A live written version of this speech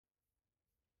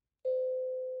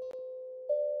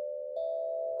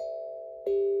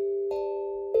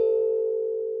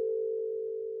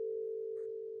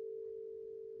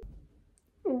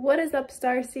What is up,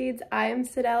 starseeds? I am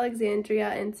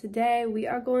Sydalexandria, and today we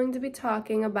are going to be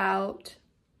talking about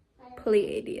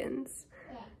Pleiadians.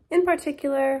 In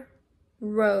particular,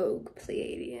 rogue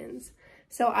Pleiadians.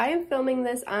 So I am filming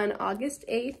this on August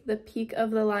 8th, the peak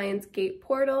of the Lion's Gate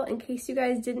portal. In case you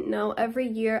guys didn't know, every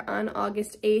year on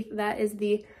August 8th, that is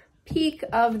the peak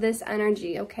of this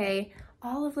energy, okay?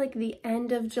 All of like the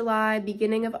end of July,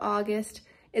 beginning of August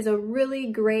is a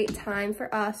really great time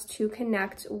for us to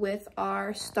connect with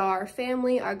our star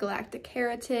family, our galactic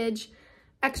heritage,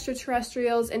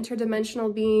 extraterrestrials,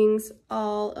 interdimensional beings,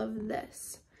 all of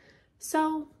this.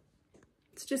 So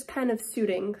it's just kind of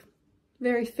suiting,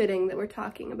 very fitting that we're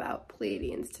talking about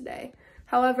Pleiadians today.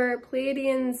 However,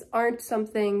 Pleiadians aren't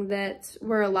something that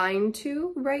we're aligned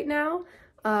to right now.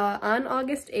 On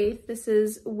August 8th, this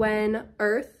is when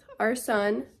Earth, our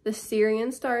sun, the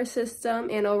Sirian star system,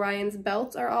 and Orion's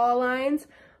belt are all aligned,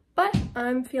 but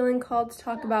I'm feeling called to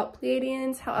talk about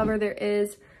Pleiadians. However, there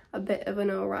is a bit of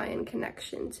an Orion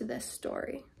connection to this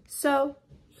story. So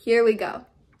here we go.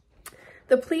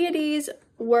 The Pleiades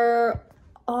were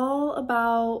all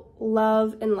about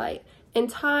love and light,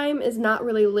 and time is not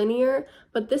really linear,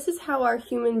 but this is how our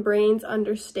human brains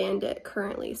understand it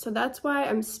currently. So that's why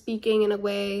I'm speaking in a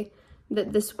way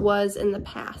that this was in the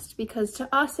past, because to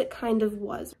us it kind of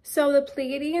was. So the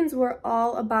Pleiadians were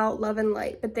all about love and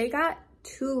light, but they got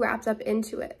too wrapped up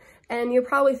into it. And you're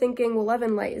probably thinking, well, love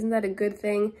and light, isn't that a good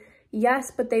thing? Yes,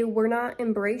 but they were not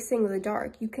embracing the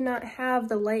dark. You cannot have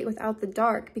the light without the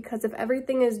dark, because if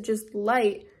everything is just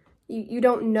light, you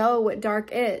don't know what dark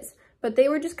is. But they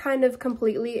were just kind of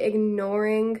completely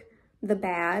ignoring the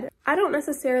bad. I don't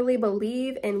necessarily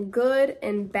believe in good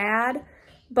and bad,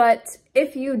 but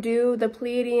if you do, the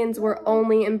Pleiadians were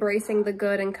only embracing the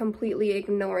good and completely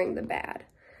ignoring the bad.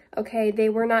 Okay, they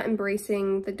were not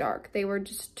embracing the dark. They were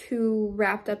just too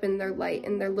wrapped up in their light,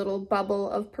 in their little bubble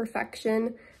of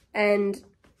perfection, and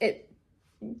it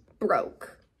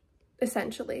broke,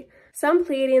 essentially. Some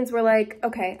Pleiadians were like,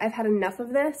 okay, I've had enough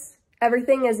of this.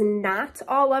 Everything is not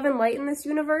all love and light in this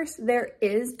universe. There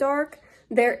is dark.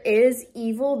 There is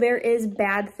evil, there is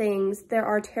bad things, there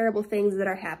are terrible things that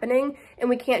are happening, and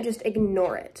we can't just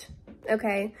ignore it,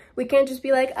 okay? We can't just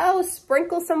be like, oh,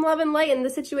 sprinkle some love and light and the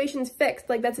situation's fixed.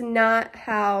 Like, that's not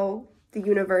how the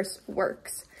universe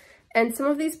works. And some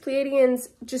of these Pleiadians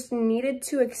just needed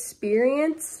to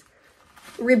experience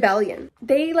rebellion.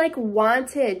 They, like,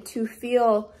 wanted to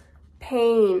feel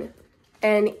pain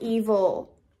and evil,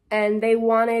 and they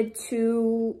wanted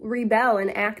to rebel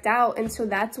and act out, and so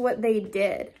that's what they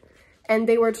did. And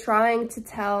they were trying to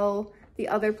tell the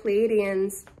other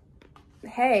Pleiadians,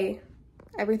 hey,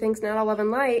 everything's not all love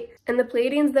and light. And the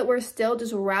Pleiadians that were still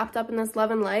just wrapped up in this love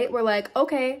and light were like,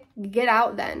 okay, get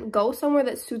out then. Go somewhere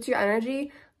that suits your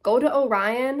energy. Go to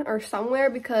Orion or somewhere,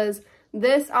 because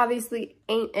this obviously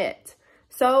ain't it.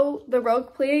 So the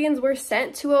rogue Pleiadians were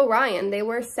sent to Orion. They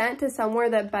were sent to somewhere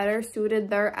that better suited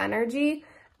their energy,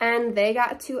 and they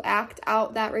got to act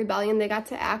out that rebellion. They got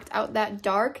to act out that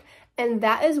dark. And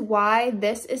that is why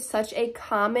this is such a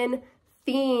common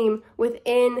theme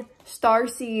within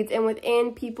starseeds and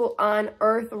within people on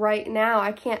Earth right now.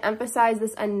 I can't emphasize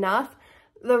this enough.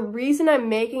 The reason I'm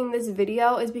making this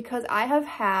video is because I have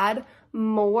had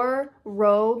more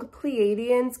rogue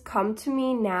Pleiadians come to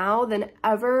me now than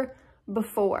ever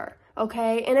before,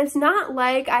 okay? And it's not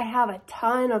like I have a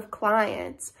ton of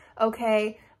clients,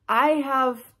 okay? I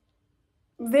have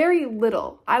very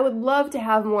little. I would love to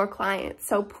have more clients,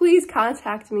 so please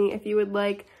contact me if you would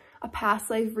like a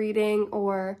past life reading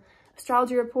or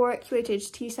astrology report,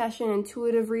 qhht session,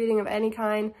 intuitive reading of any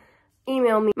kind.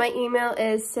 Email me. My email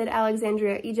is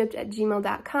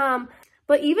sydalexandriaegypt@gmail.com.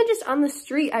 But even just on the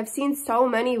street, I've seen so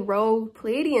many rogue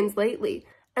Pleiadians lately,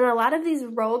 and a lot of these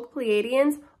rogue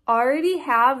Pleiadians already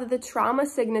have the trauma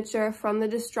signature from the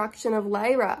destruction of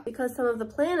Lyra, because some of the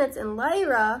planets in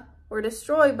Lyra were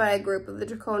destroyed by a group of the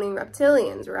draconian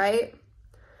reptilians, right?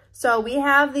 So we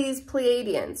have these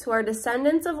Pleiadians who are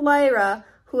descendants of Lyra,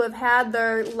 who have had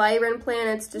their Lyran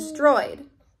planets destroyed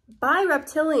by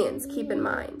reptilians, keep in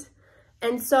mind.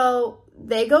 And so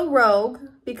they go rogue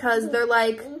because they're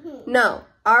like, no,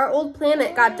 our old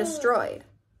planet got destroyed,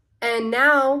 and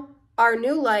now our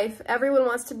new life, everyone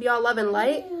wants to be all love and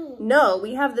light. No,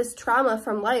 we have this trauma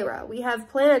from Lyra. We have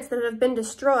planets that have been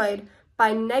destroyed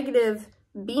by negative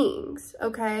beings,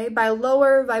 okay? By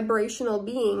lower vibrational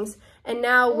beings. And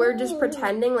now we're just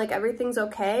pretending like everything's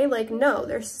okay. Like, no,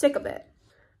 they're sick of it.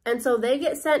 And so they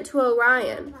get sent to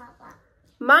Orion.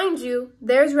 Mind you,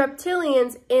 there's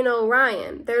reptilians in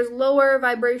Orion. There's lower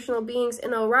vibrational beings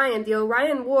in Orion. The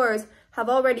Orion Wars have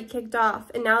already kicked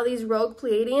off, and now these rogue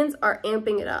Pleiadians are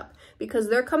amping it up because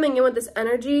they're coming in with this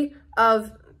energy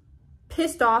of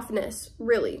pissed offness,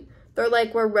 really. They're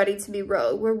like, we're ready to be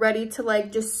rogue. We're ready to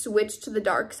like just switch to the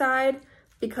dark side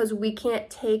because we can't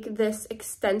take this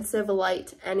extensive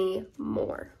light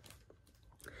anymore.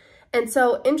 And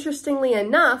so, interestingly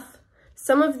enough,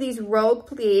 some of these rogue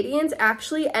Pleiadians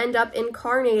actually end up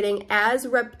incarnating as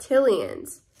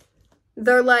reptilians.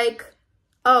 They're like,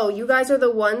 oh, you guys are the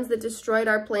ones that destroyed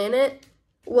our planet?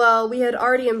 Well, we had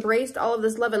already embraced all of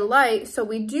this love and light, so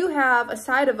we do have a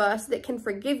side of us that can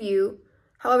forgive you.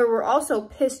 However, we're also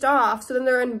pissed off, so then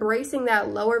they're embracing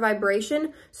that lower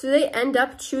vibration, so they end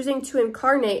up choosing to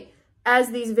incarnate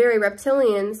as these very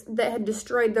reptilians that had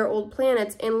destroyed their old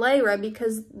planets in Lyra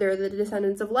because they're the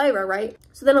descendants of Lyra, right?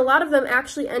 So then a lot of them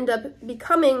actually end up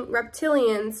becoming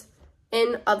reptilians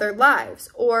in other lives,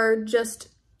 or just,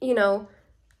 you know,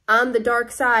 on the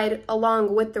dark side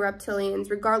along with the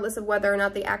reptilians, regardless of whether or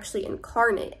not they actually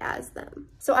incarnate as them.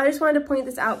 So I just wanted to point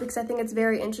this out because I think it's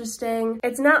very interesting.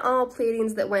 It's not all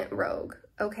Pleiadians that went rogue,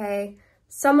 okay?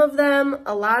 Some of them,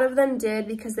 a lot of them did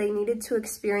because they needed to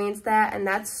experience that, and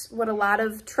that's what a lot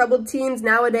of troubled teens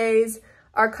nowadays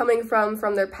are coming from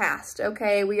their past,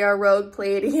 okay? We are rogue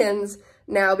Pleiadians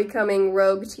now becoming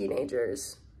rogue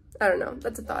teenagers. I don't know,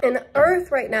 that's a thought. And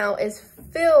Earth right now is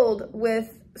filled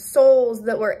with souls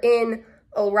that were in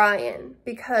Orion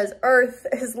because Earth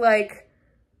is like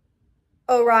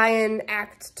Orion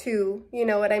Act 2, you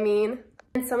know what I mean?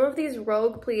 And some of these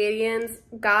rogue Pleiadians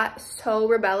got so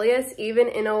rebellious, even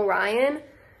in Orion,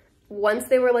 once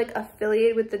they were like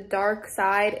affiliated with the dark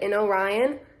side in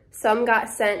Orion, some got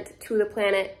sent to the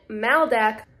planet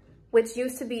Maldek, which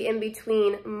used to be in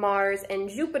between Mars and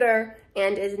Jupiter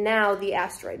and is now the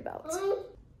asteroid belt.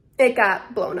 It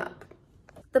got blown up.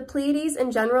 The Pleiades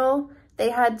in general, they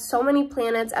had so many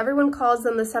planets. Everyone calls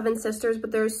them the Seven Sisters,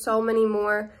 but there's so many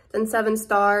more than 7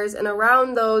 stars. And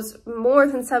around those more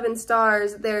than 7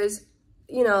 stars, there's,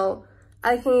 you know,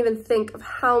 I can't even think of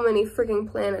how many freaking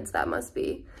planets that must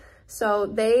be. So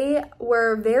they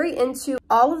were very into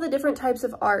all of the different types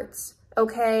of arts,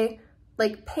 okay?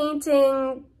 Like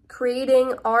painting,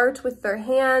 creating art with their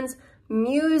hands,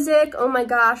 music, oh my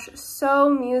gosh, so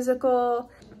musical.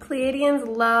 Pleiadians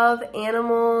love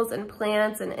animals and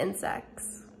plants and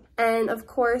insects. And of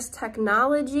course,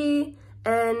 technology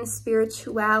and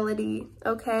spirituality,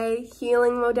 okay?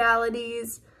 Healing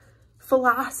modalities,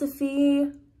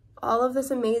 philosophy, all of this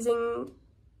amazing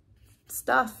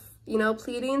stuff. You know,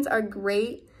 Pleiadians are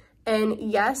great.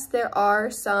 And yes, there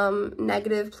are some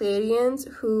negative Pleiadians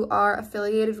who are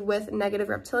affiliated with negative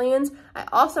reptilians. I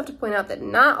also have to point out that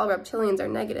not all reptilians are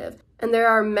negative. And there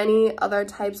are many other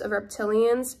types of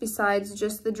reptilians besides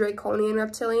just the draconian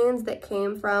reptilians that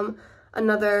came from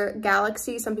another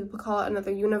galaxy. Some people call it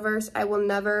another universe. I will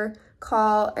never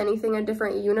call anything a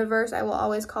different universe. I will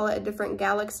always call it a different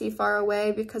galaxy far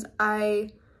away because I,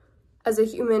 as a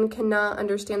human, cannot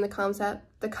understand the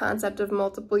concept of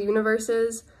multiple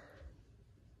universes.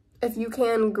 If you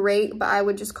can, great, but I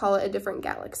would just call it a different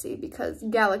galaxy because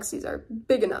galaxies are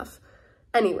big enough.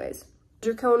 Anyways,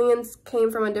 draconians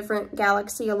came from a different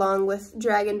galaxy along with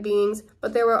dragon beings,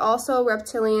 but there were also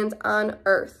reptilians on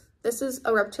Earth. This is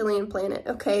a reptilian planet,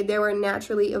 okay? There were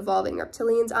naturally evolving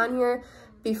reptilians on here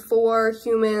before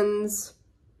humans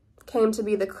came to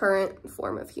be the current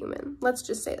form of human. Let's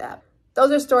just say that.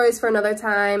 Those are stories for another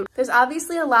time. There's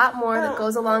obviously a lot more that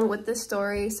goes along with this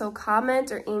story, so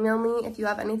comment or email me if you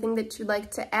have anything that you'd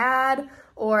like to add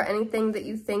or anything that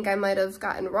you think I might have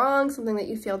gotten wrong, something that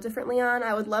you feel differently on.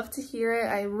 I would love to hear it.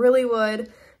 I really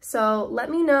would. So let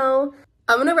me know.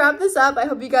 I'm gonna wrap this up. I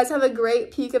hope you guys have a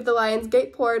great peek of the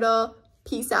Lionsgate portal.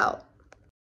 Peace out.